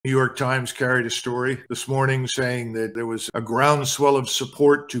New York Times carried a story this morning saying that there was a groundswell of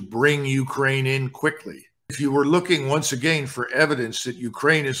support to bring Ukraine in quickly. If you were looking once again for evidence that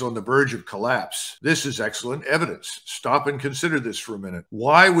Ukraine is on the verge of collapse, this is excellent evidence. Stop and consider this for a minute.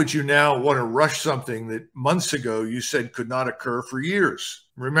 Why would you now want to rush something that months ago you said could not occur for years?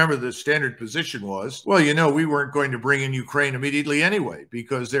 Remember, the standard position was, well, we weren't going to bring in Ukraine immediately anyway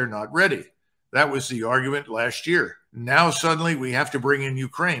because they're not ready. That was the argument last year. Now suddenly we have to bring in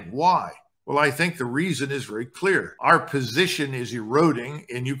Ukraine. Why? Well, I think the reason is very clear. Our position is eroding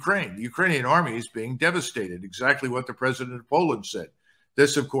in Ukraine. The Ukrainian army is being devastated, exactly what the president of Poland said.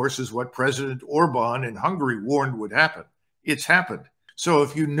 This, of course, is what President Orban in Hungary warned would happen. It's happened. So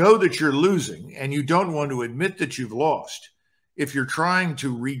if you know that you're losing and you don't want to admit that you've lost, if you're trying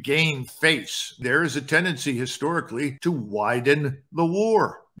to regain face, there is a tendency historically to widen the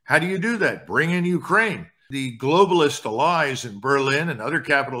war. How do you do that? Bring in Ukraine. The globalist allies in Berlin and other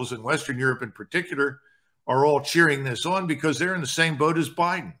capitals in Western Europe in particular are all cheering this on because they're in the same boat as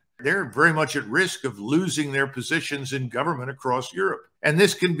Biden. They're very much at risk of losing their positions in government across Europe. And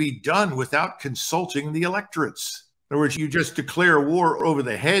this can be done without consulting the electorates. In other words, you just declare war over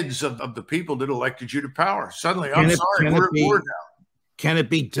the heads of the people that elected you to power. Suddenly, we're at war now. Can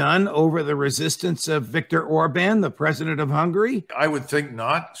it be done over the resistance of Viktor Orban, the president of Hungary? I would think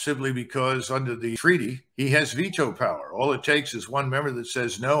not, simply because under the treaty, he has veto power. All it takes is one member that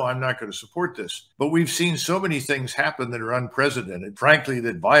says, no, I'm not going to support this. But we've seen so many things happen that are unprecedented, frankly,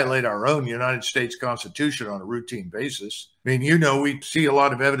 that violate our own United States Constitution on a routine basis. I mean, we see a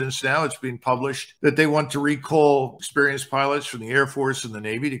lot of evidence now, it's been published, that they want to recall experienced pilots from the Air Force and the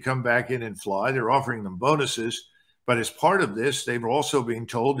Navy to come back in and fly. They're offering them bonuses. But as part of this, they've also been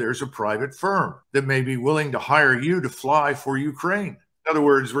told there's a private firm that may be willing to hire you to fly for Ukraine. In other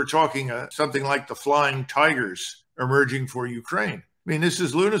words, we're talking something like the Flying Tigers emerging for Ukraine. I mean, this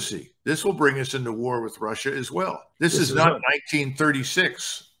is lunacy. This will bring us into war with Russia as well. This is not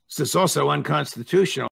 1936. This is also unconstitutional.